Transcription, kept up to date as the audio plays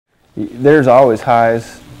there's always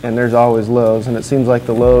highs and there's always lows, and it seems like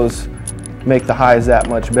the lows make the highs that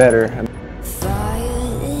much better.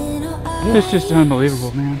 It's just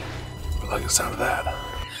unbelievable, man. I like the sound of that.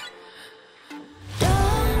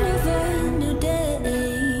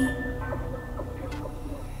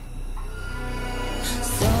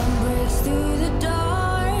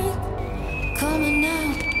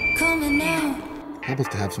 Help us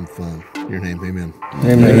to have some fun. Your name, amen.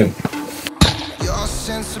 Amen. Your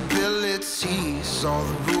sensibilities, all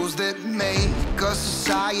the rules that make a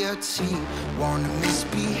society. Wanna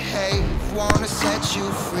misbehave, wanna set you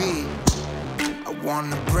free. I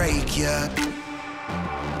wanna break you.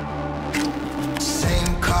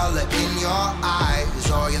 Same color in your eyes,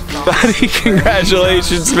 all your thoughts. Buddy,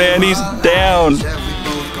 congratulations, man. He's down. Every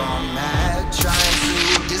both gone mad,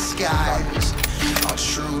 trying to disguise our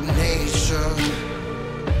true nature.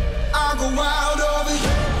 I go wild over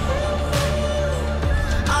you.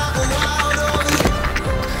 I go wild over you.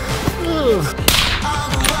 I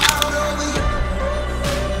go wild over you.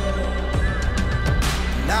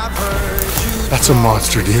 And I've heard you. That's a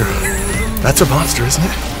monster deer. That's a monster, isn't it?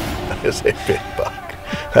 That is a big buck.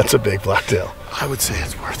 That's a big blacktail. I would say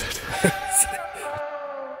it's worth it.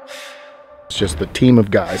 It's just the team of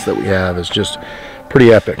guys that we have is just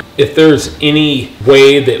pretty epic. If there's any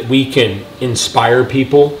way that we can inspire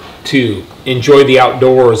people to enjoy the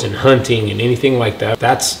outdoors and hunting and anything like that,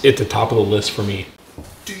 that's at the top of the list for me.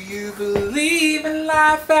 Do you believe in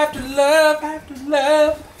life after love, after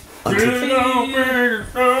love?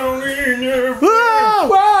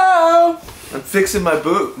 Whoa! I'm fixing my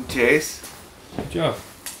boot, Chase. Good job.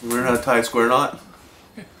 You learn how to tie a square knot?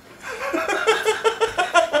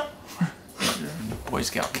 Boy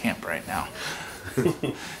Scout camp right now.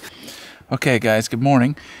 Okay guys, good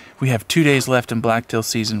morning. We have 2 days left in Blacktail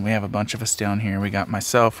season. We have a bunch of us down here. We got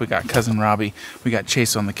myself, we got Cousin Robbie, we got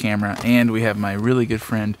Chase on the camera, and we have my really good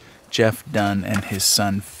friend Jeff Dunn and his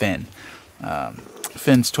son Finn.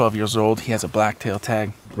 Finn's 12 years old. He has a blacktail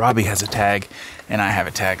tag. Robbie has a tag, and I have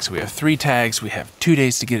a tag. So we have 3 tags. We have 2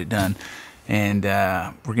 days to get it done, and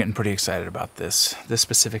we're getting pretty excited about this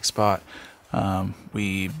specific spot.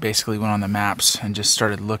 We basically went on the maps and just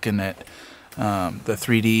started looking at the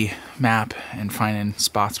 3D map and finding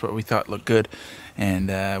spots where we thought looked good, and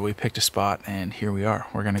we picked a spot, and here we are.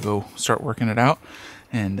 We're gonna go start working it out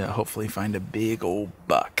and hopefully find a big old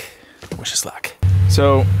buck. Wish us luck.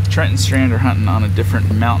 So Trent and Strand are hunting on a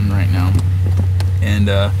different mountain right now, and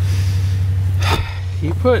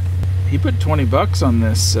he put 20 bucks on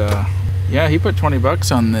this. Yeah, he put 20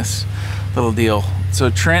 bucks on this little deal. So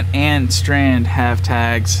Trent and Strand have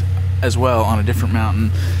tags as well on a different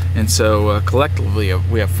mountain, and so collectively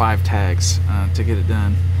we have 5 tags to get it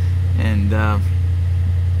done. And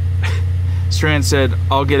Strand said,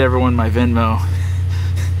 I'll get everyone my Venmo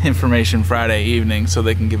information Friday evening so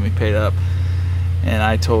they can get me paid up. And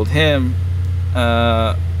I told him,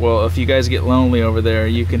 well, if you guys get lonely over there,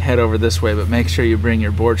 you can head over this way, but make sure you bring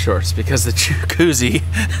your board shorts, because the jacuzzi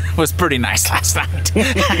was pretty nice last night.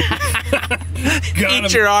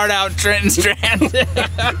 Eat your heart out, Trent and Strand.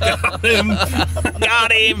 Got him.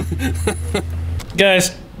 Got him.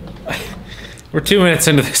 Guys, we're 2 minutes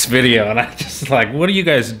into this video, and I'm just like, what do you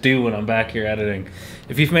guys do when I'm back here editing?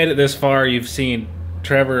 If you've made it this far, you've seen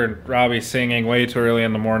Treavor and Robbie singing way too early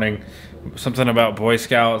in the morning, something about Boy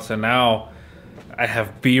Scouts, and now I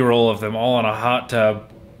have B-roll of them all in a hot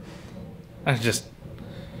tub. I just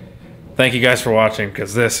thank you guys for watching,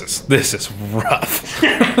 because this is rough.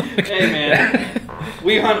 Hey man,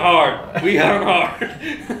 we hunt hard. We hunt hard.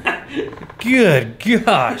 Good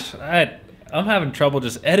gosh, I'm having trouble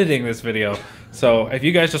just editing this video. So if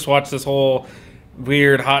you guys just watch this whole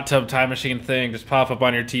weird hot tub time machine thing just pop up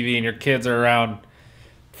on your TV and your kids are around,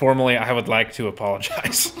 formally, I would like to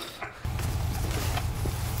apologize.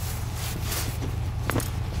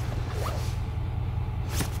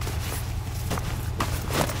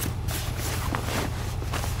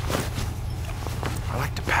 I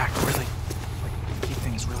like to pack really, keep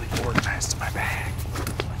things really organized in my bag.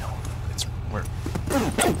 I know it's where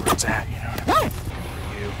it's at, you know what I mean?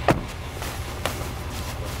 For you.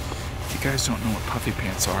 If you guys don't know what puffy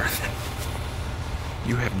pants are, then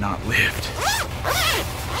you have not lived.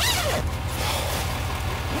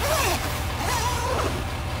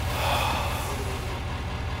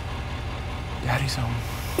 Daddy's home.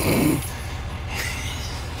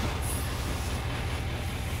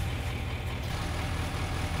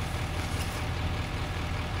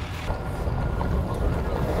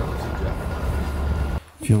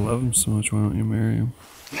 If you love him so much, why don't you marry him?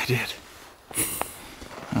 I did.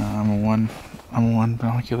 I'm a one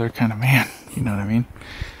molecular kind of man. You know what I mean?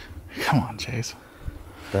 Come on, Chase.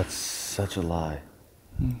 That's such a lie.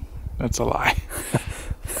 That's a lie.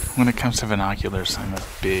 When it comes to binoculars, I'm a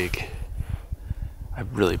big... I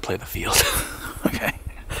really play the field. Okay?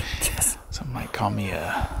 Some might call me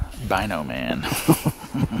a bino man.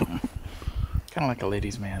 Kind of like a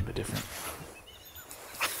ladies' man, but different.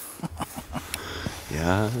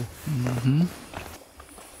 Yeah? Mm-hmm.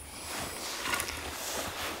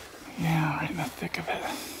 Yeah, right in the thick of it.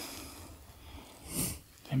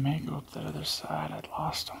 They may go up the other side. I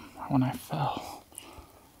lost them when I fell.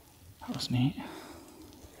 That was neat.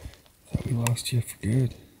 Thought we lost you for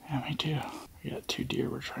good. Yeah, me too. We got 2 deer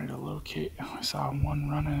we're trying to locate. I saw one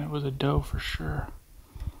running. It was a doe for sure.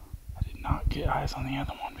 I did not get eyes on the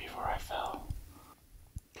other one before I fell.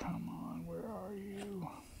 Come on, where are you?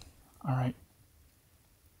 All right.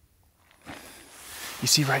 You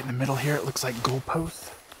see right in the middle here, it looks like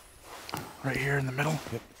goalposts. Right here in the middle.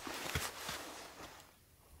 Yep.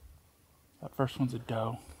 That first one's a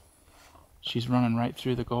doe. She's running right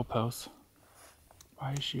through the goalposts.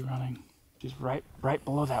 Why is she running? She's right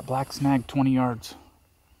below that black snag, 20 yards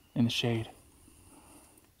in the shade.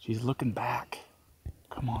 She's looking back.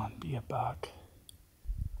 Come on, be a buck.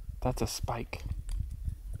 That's a spike.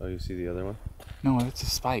 Oh, you see the other one? No, it's a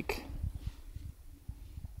spike.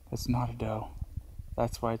 That's not a doe.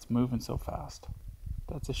 That's why it's moving so fast.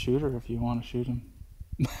 That's a shooter if you want to shoot him.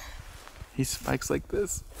 He spikes like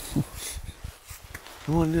this.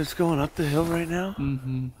 The one that's going up the hill right now?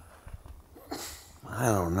 Mm-hmm. I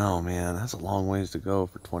don't know, man. That's a long ways to go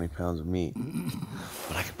for 20 pounds of meat.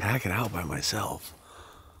 But I can pack it out by myself.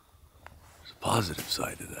 There's a positive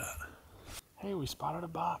side to that. Hey, we spotted a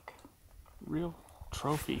buck. Real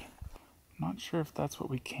trophy. Not sure if that's what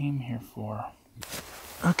we came here for.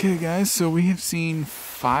 Okay, guys, so we have seen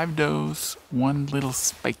 5 does, 1 little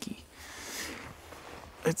spiky.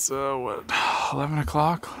 It's, what, 11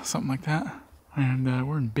 o'clock? Something like that. And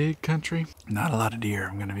we're in big country. Not a lot of deer,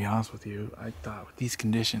 I'm gonna be honest with you. I thought with these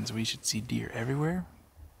conditions we should see deer everywhere.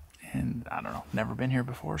 And I don't know, never been here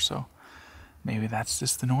before, so maybe that's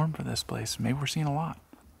just the norm for this place. Maybe we're seeing a lot.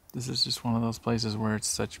 This is just one of those places where it's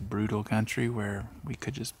such brutal country where we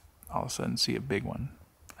could just all of a sudden see a big one.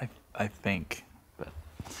 I think. But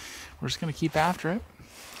we're just gonna keep after it.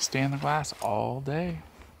 Stay in the glass all day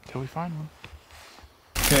till we find one.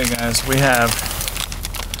 Okay guys, we have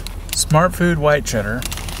Smart Food white cheddar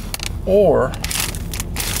or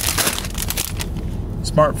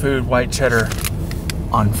Smart Food white cheddar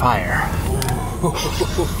on fire.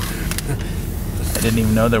 I didn't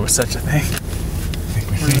even know there was such a thing.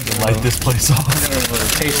 We need to light this place off. We're gonna do a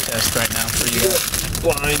taste test right now for you guys.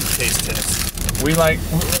 Blind taste test. We like,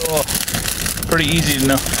 pretty easy to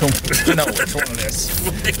know which one it is.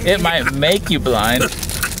 It might make you blind.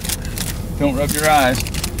 Don't rub your eyes.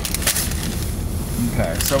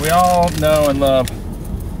 Okay, so we all know and love.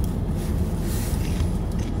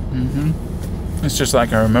 It's just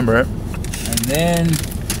like I remember it. And then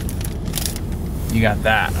you got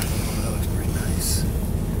that. That looks pretty nice.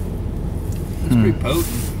 It's pretty potent.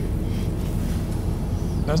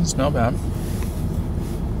 Doesn't smell bad.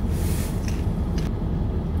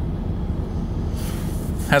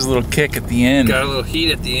 Has a little kick at the end. Got a little heat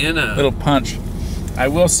at the end. Little punch. I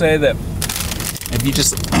will say that if you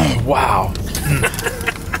just, wow.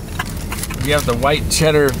 If you have the white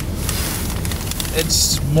cheddar,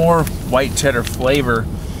 it's more white cheddar flavor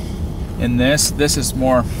in this. This is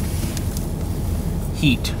more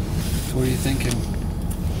heat. So what are you thinking?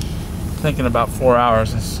 Thinking about 4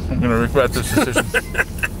 hours. I'm gonna regret this decision.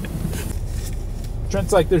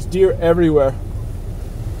 Trent's like, there's deer everywhere.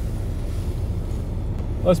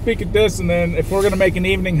 Let's peek at this, and then if we're gonna make an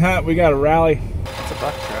evening hunt, we gotta rally. It's a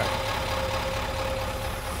buck track.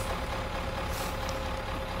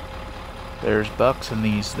 There's bucks in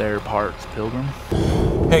these there parts, Pilgrim.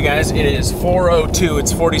 Hey guys, it is 4:02.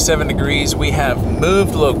 It's 47 degrees. We have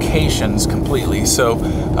moved locations completely. So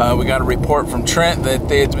we got a report from Trent that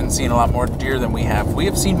they had been seeing a lot more deer than we have. We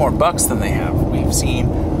have seen more bucks than they have. We've seen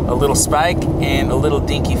a little spike and a little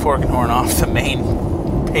dinky fork and horn off the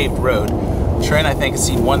main paved road. Trent, I think, has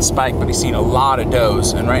seen 1 spike, but he's seen a lot of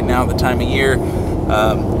does. And right now, the time of year,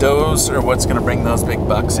 does are what's going to bring those big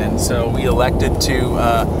bucks in. So we elected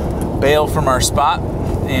to bail from our spot,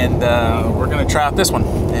 and we're going to try out this one.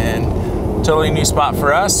 And totally new spot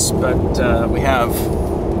for us, but we have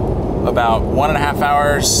about 1.5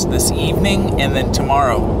 hours this evening, and then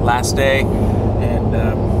tomorrow, last day, and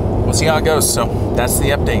we'll see how it goes. So that's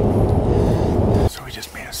the update. So we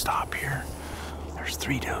just made a stop here. There's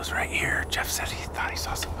 3 does right here. Jeff said he thought he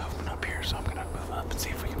saw some movement up here, so I'm gonna move up and see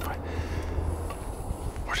if we can find.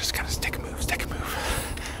 We're just gonna take a move.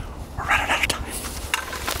 We're running out of time.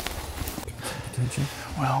 attention?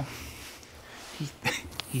 Well,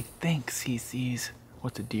 he thinks he sees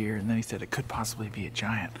what's a deer, and then he said it could possibly be a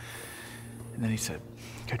giant. And then he said,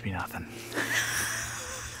 could be nothing.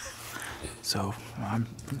 So I'm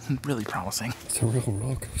really promising. It's a real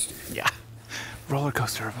roller coaster. Yeah. Roller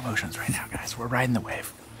coaster of emotions right now, guys. We're riding the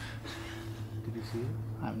wave. Did you see it?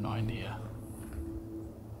 I have no idea.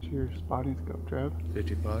 What's your spotting scope, Trev?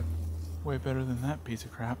 55. Way better than that piece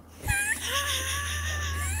of crap.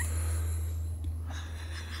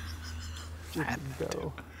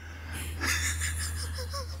 Go.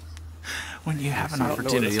 When you have an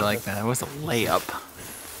opportunity like that, it was a layup. I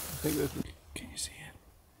think this is... Can you see it?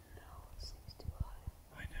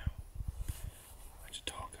 I know. A bunch of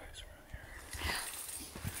tall guys around here.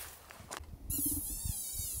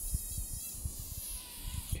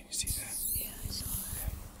 Can you see that? Yeah, I saw it.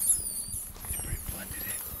 It's pretty blended in.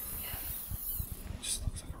 Yeah. It just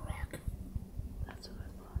looks like a rock. That's what I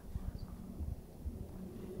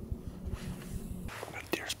thought. Got a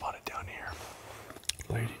deer spotted down here.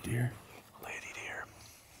 Lady deer. Lady deer.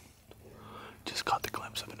 Just caught the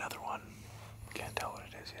glimpse of another one. Can't tell what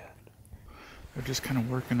it is yet. They're just kind of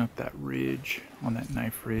working up that ridge, on that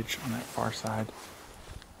knife ridge, on that far side.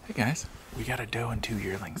 Hey guys, we got a doe and 2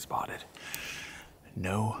 yearlings spotted.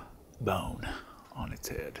 No bone on its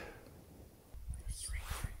head.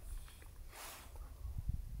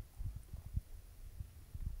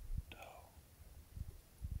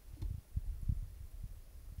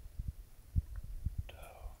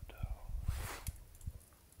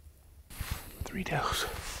 Three does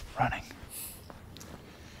running.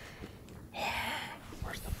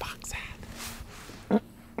 Where's the box at?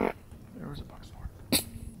 There was a box for it.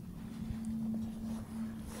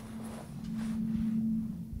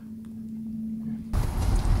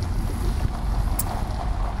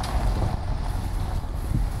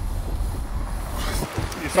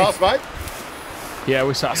 You saw Spike? Yeah,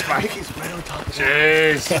 we saw Spike. He's right on top of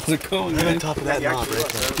Jeez. How's it going, Right man? on top of that knob right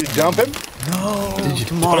there. You dump him? No.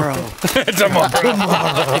 Tomorrow. We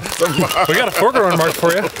got a Forkhorn mark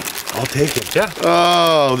for you. I'll take it. Yeah.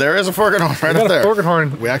 Oh, there is a Forkhorn right We up got a there.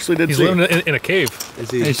 Forkhorn. We actually did He's see. living in a cave.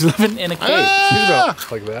 Is he? He's living in a cave. He's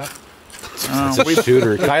about like that. Sweet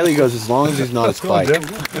shooter. Kylie goes, as long as he's not a Spike.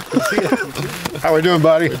 How we doing,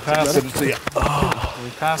 buddy? Passed. Good to see you. We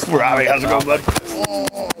passed. Robbie, how's it going, buddy?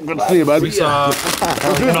 Good to see you, buddy. We saw.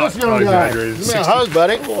 This young guy. Give me a hug,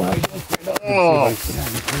 buddy. Oh.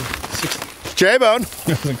 J-Bone.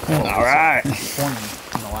 All right. 20 in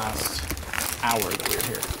the last hour that we were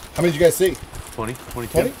here. How many did you guys see? 20?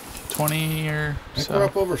 20? 20 or I think so. we're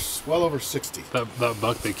up over, well over 60. That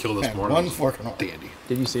buck they killed this And morning. one Forkhorn. Dandy.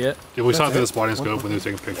 Did you see it? Yeah, we saw it through the spotting scope when they were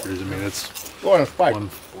taking pictures. I mean, it's Go on a Spike.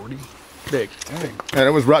 140. Big. And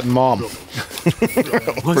it was rutting mom. Was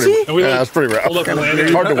he? And we Yeah, it's pretty rough. pulled up and landed.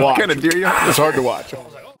 It's hard to watch. Kind of deer you It's hard to watch.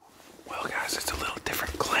 Well, guys, it's a little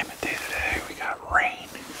different climate day today. We got rain.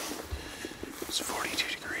 It's 42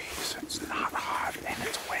 degrees. It's not hot and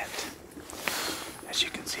it's wet. As you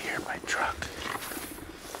can see here, my truck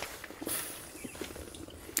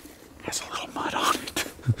has a little mud on it.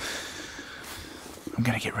 I'm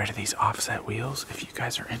gonna get rid of these offset wheels. If you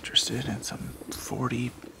guys are interested in some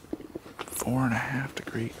 44.5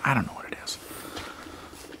 degree, I don't know what it is.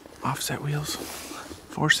 Offset wheels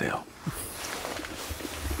for sale.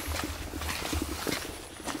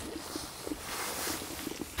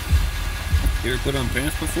 You ever put on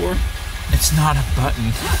pants before? It's not a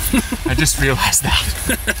button. I just realized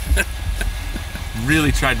that.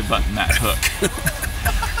 Really tried to button that hook.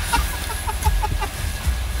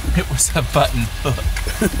 It was a button hook.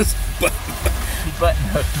 He button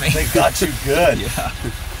hooked me. They got you good. Yeah.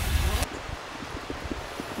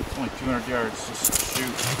 It's only 200 yards, just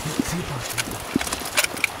shoot.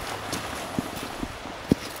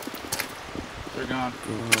 They're gone.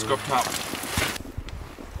 Let's go up top.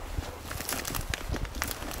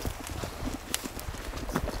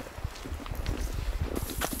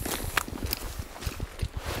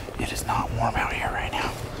 It is not warm out here right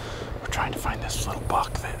now. We're trying to find this little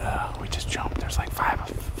buck that we just jumped. There's like five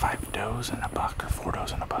does and a buck, or 4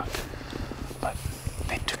 does and a buck. But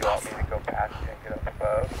they took off. to go back and get up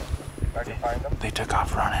above? If I can find them? They took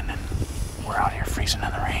off running, and we're out here freezing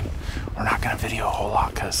in the rain. We're not gonna video a whole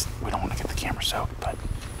lot because we don't want to get the camera soaked, but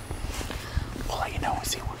we'll let you know when we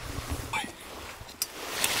see one.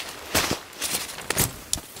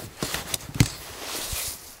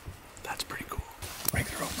 That's pretty cool. Break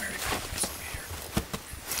the rope, Mary.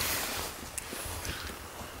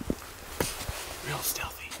 Real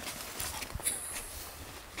stealthy.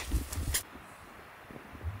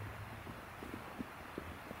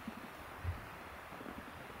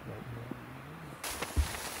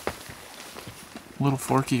 little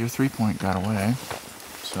forky or 3-point got away.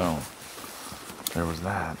 So there was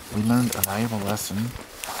that. We learned a valuable lesson.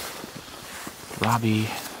 Robbie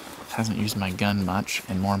hasn't used my gun much,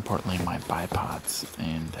 and more importantly, my bipods.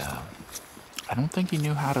 And I don't think he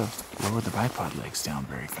knew how to lower the bipod legs down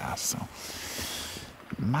very fast. So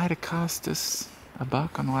it might have cost us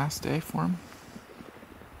 $1 on the last day for him.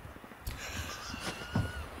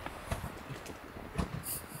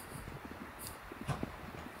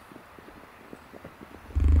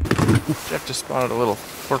 Jeff just spotted a little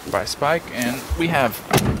fork by spike, and we have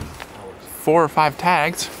 4 or 5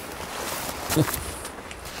 tags.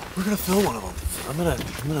 We're gonna fill one of them. I'm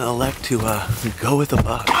gonna elect to go with a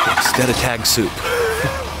buck instead of tag soup.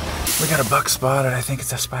 We got a buck spotted. I think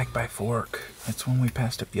it's a spike by fork. That's one we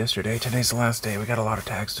passed up yesterday. Today's the last day. We got a lot of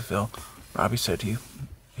tags to fill. Robbie said he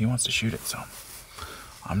wants to shoot it, so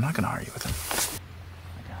I'm not gonna argue with him.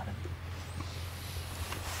 I got him.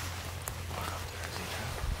 Look up there, is he,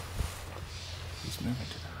 Trev? He's moving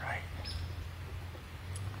to the right.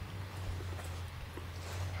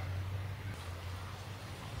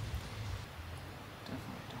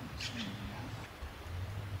 Definitely don't see him yet.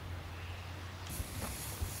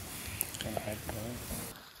 Gonna head for it.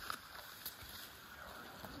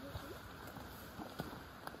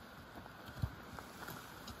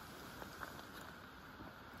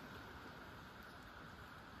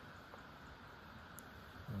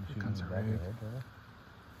 Here comes a rig.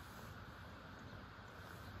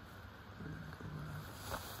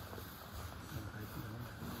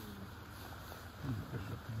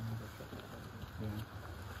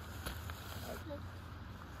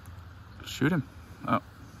 Shoot him. Oh.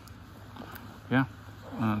 Yeah.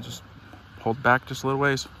 Just hold back just a little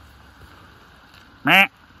ways. Meh.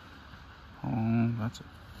 Oh, that's it.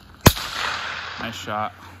 Nice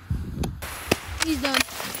shot. He's done.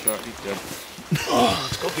 Nice shot. He's dead. Oh,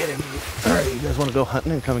 let's go get him. All right, you guys want to go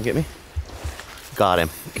hunting and come and get me? Got him.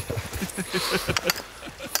 That's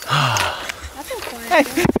a quiet. Hey.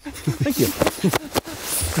 Thank you.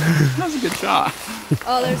 That was a good shot.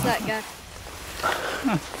 Oh, there's that guy.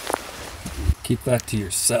 Huh. Keep that to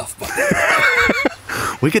yourself, buddy.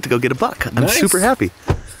 We get to go get a buck. I'm Nice. super happy.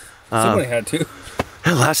 Somebody had to.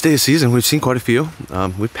 Last day of season, we've seen quite a few.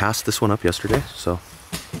 We passed this one up yesterday, so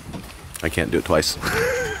I can't do it twice.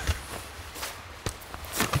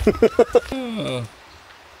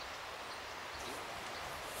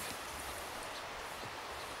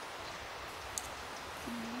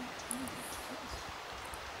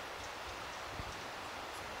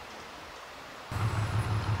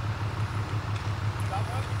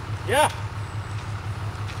 Yeah.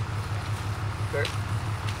 I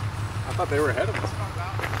thought they were ahead of us.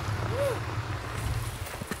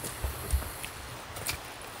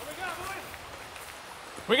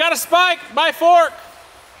 We got a spike by fork.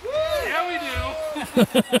 Yeah, we do.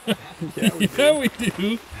 Yeah, we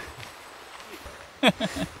do.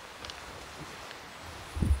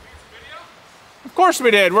 Of course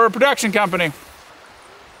we did. We're a production company.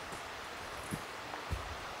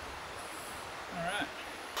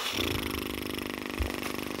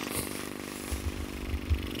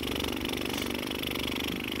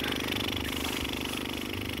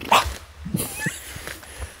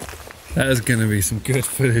 That is gonna be some good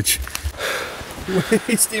footage.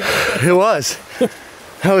 It was.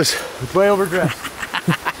 That was way overdressed.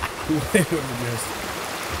 Way overdressed.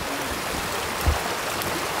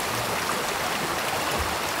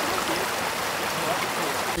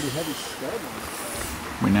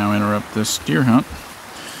 We now interrupt this deer hunt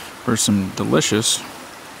for some delicious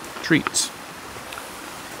treats.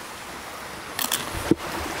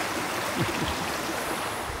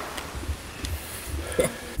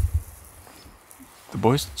 The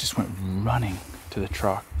boys just went running to the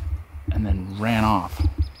truck and then ran off.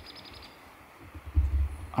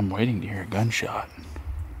 I'm waiting to hear a gunshot.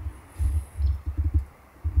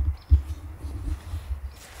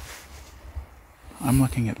 I'm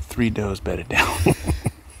looking at 3 does bedded down.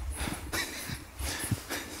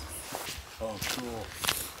 Oh, cool.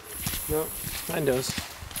 No, 9 does.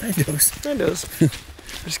 9 does. 9 does.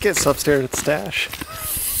 Just get upstairs at the stash.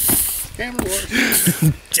 Camera work.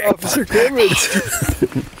 Officer Cameron.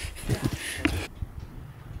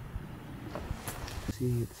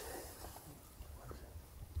 Seeds.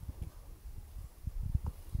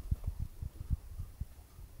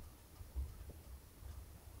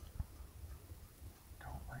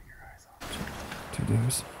 Don't let your eyes off. 2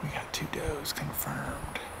 does. We got 2 does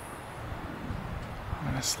confirmed. I'm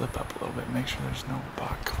gonna slip up a little bit, make sure there's no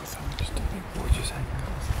buck with them. Just a big boy, just hang out.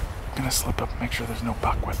 I'm gonna slip up and make sure there's no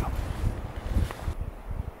buck with them.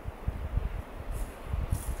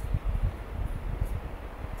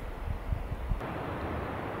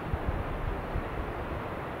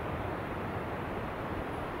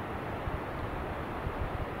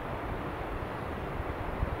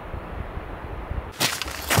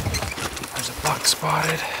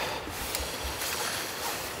 spotted.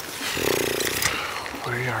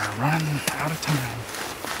 We are running out of time.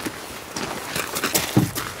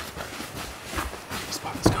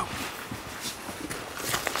 Spot, let's go.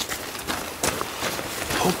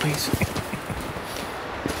 Hold please.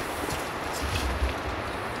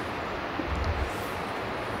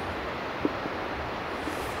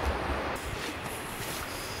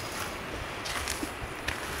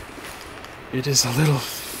 It is a little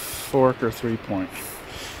fork or 3-point.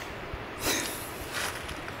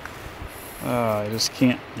 I just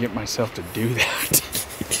can't get myself to do that.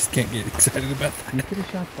 You just can't get excited about that. You could have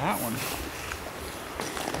shot that one.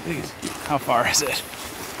 Please. How far is it?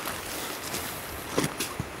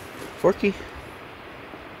 Forky.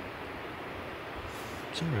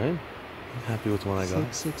 It's alright. I'm happy with the one I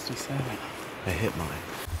got. 667. I hit mine.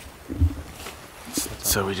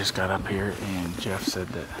 So we just got up here and Jeff said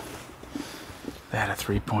that they had a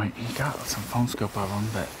 3-point. He got some phone scope of them,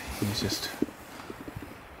 but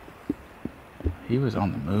he was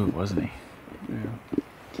on the move, wasn't he? Yeah.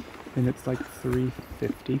 And it's like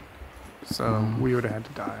 350. So we would have had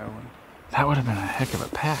to dial. That would have been a heck of a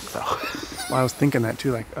pack, though. Well, I was thinking that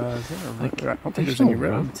too. Like, is there a road? I don't think there's no any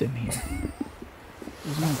road. roads in here.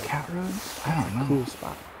 There's no cat road? I don't know. Cool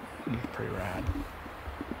spot. It's pretty rad.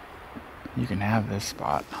 You can have this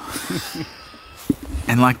spot.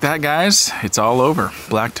 And like that, guys, it's all over.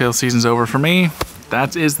 Blacktail season's over for me.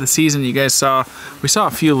 That is the season you guys saw. We saw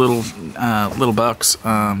a few little bucks.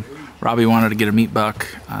 Robbie wanted to get a meat buck,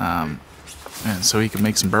 and so he could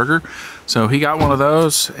make some burger. So he got one of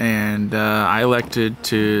those, and I elected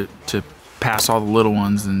to pass all the little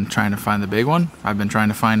ones and trying to find the big one. I've been trying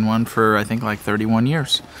to find one for I think like 31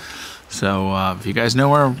 years. So if you guys know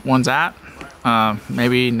where one's at,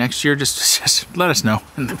 maybe next year, just let us know.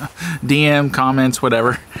 DM, comments,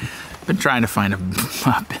 whatever. Been trying to find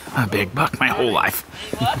a big buck my whole life.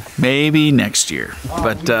 Maybe next year.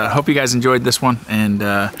 But hope you guys enjoyed this one, and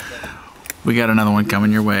we got another one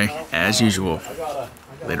coming your way as usual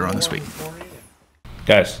later on this week.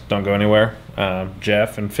 Guys, don't go anywhere.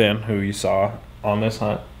 Jeff and Finn, who you saw on this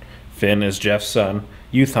hunt. Finn is Jeff's son,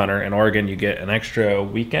 youth hunter. In Oregon, you get an extra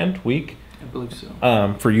week? I believe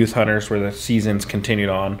so. For youth hunters where the season's continued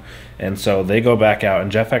on. And so they go back out,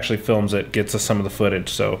 and Jeff actually films it, gets us some of the footage.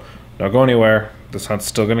 So don't go anywhere. This hunt's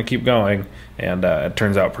still going to keep going, and it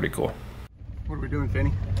turns out pretty cool. What are we doing,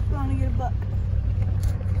 Fanny? We want to get a buck.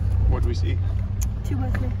 What do we see?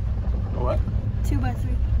 2x3. A what?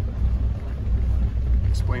 2x3.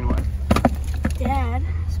 Explain what. Dad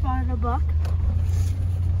spotted a buck.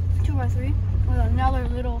 2x3 with another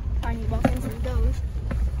little tiny buck and some does.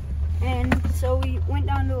 And so we went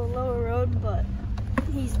down to a lower road, but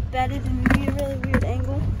he's bedded in a really weird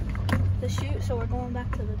angle to shoot, so we're going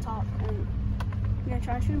back to the top and we're gonna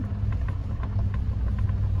try to shoot him.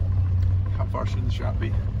 How far should the shot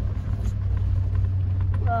be?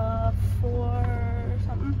 4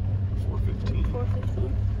 something. 415.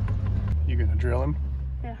 415. You gonna drill him?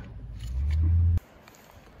 Yeah.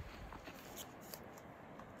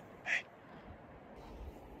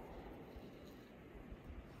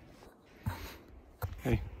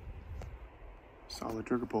 Hey. Solid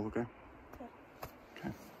trigger pull, okay?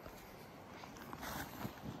 Okay.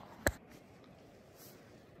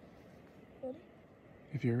 Ready?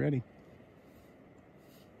 If you're ready.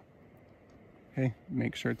 Hey,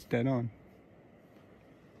 make sure it's dead on.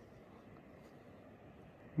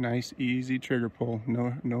 Nice, easy trigger pull.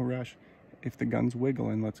 No rush. If the gun's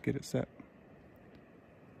wiggling, let's get it set.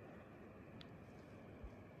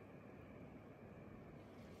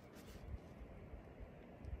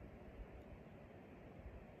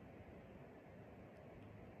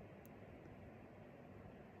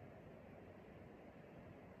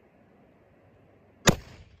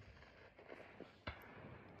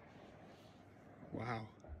 Wow,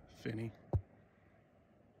 Finny.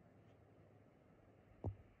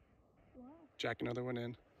 Wow. Jack another one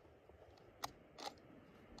in.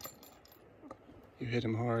 You hit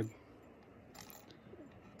him hard.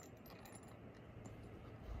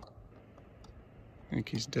 I think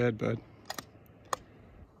he's dead, bud.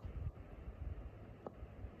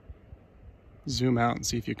 Zoom out and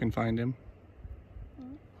see if you can find him.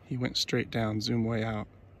 He went straight down, zoom way out.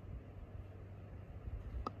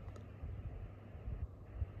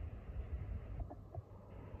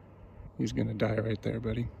 He's gonna die right there,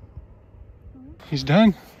 buddy. He's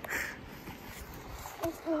done.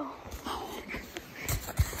 Let's go.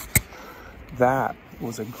 That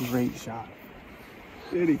was a great shot.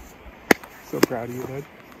 Diddy. So proud of you, bud.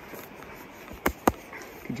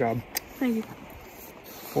 Good job. Thank you.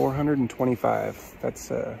 425.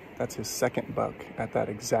 That's his second buck at that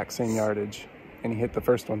exact same yardage. and he hit the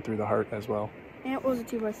first one through the heart as well. And it was a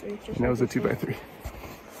 2x3. And it was a 2x3.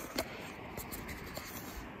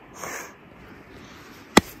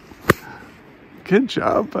 Good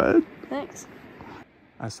job, bud. Thanks.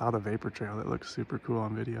 I saw the vapor trail that looks super cool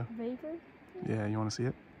on video. Vapor? Yeah, you want to see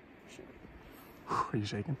it? Sure. Are you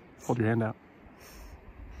shaking? Hold your hand out.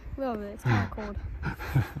 A little bit. It's kind of cold.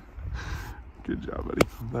 Good job, buddy.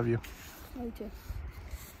 Love you. You too.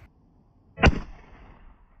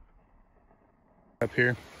 Up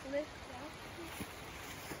here.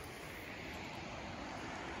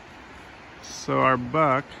 So our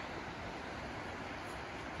buck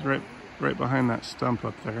is right behind that stump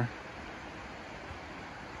up there.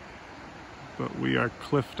 But we are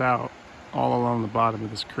cliffed out all along the bottom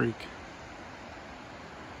of this creek.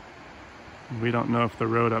 We don't know if the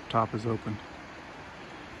road up top is open.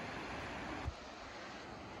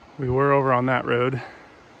 We were over on that road.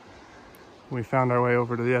 We found our way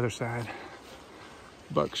over to the other side.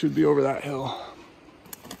 Buck should be over that hill.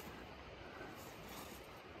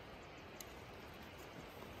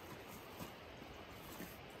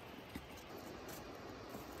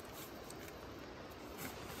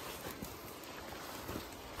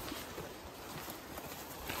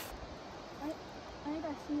 I think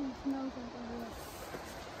I see his nose over there.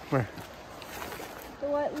 Where? The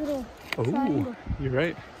white little Oh, triangle. you're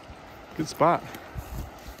right. Good spot.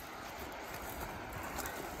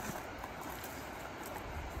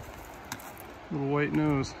 Little white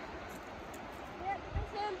nose. Yep,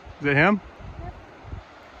 that's him. Is it him? Yep.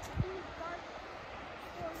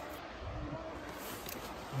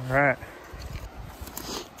 All right.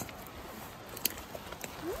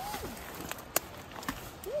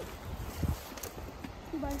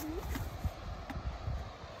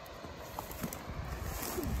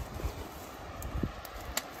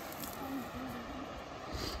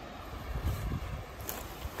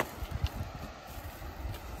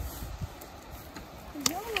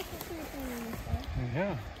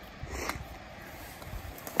 Yeah.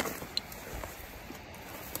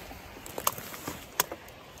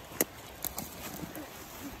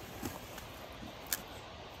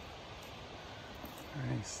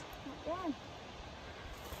 Nice. Not bad.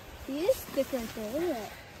 He is thick right there. Look at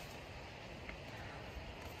that.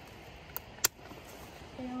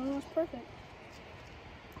 It almost perfect.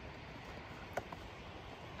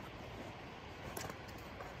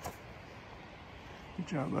 Good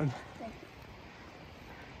job, bud. Thank you.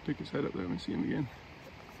 Take his head up there. Let me see him again.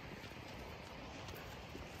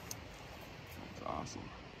 That's awesome.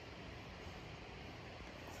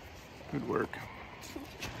 Good work.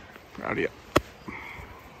 Proud of you.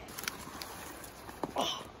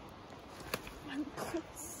 Oh, my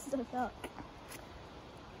butt's stuck up.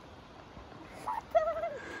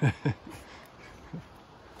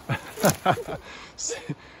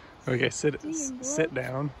 Okay, sit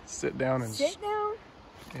down. Sit down and sit down.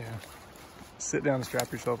 Yeah. Sit down and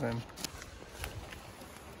strap yourself in.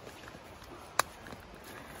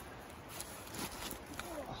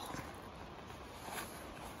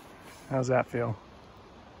 How's that feel?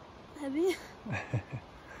 Heavy.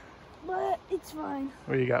 But it's fine.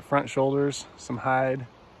 Well, you got front shoulders, some hide,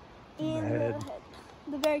 And the head.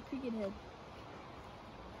 The very crooked head.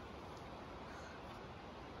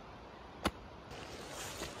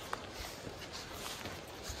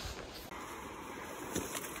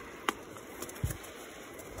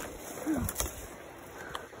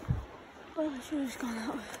 Oh, I should have just gone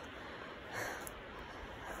that way.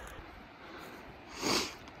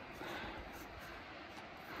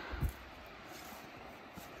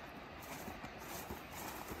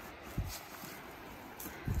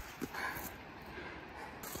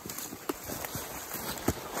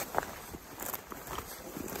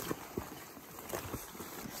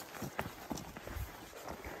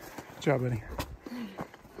 Good job, buddy.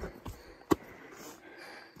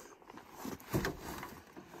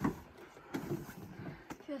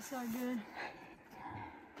 Feels so good.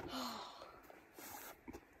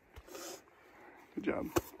 Good job.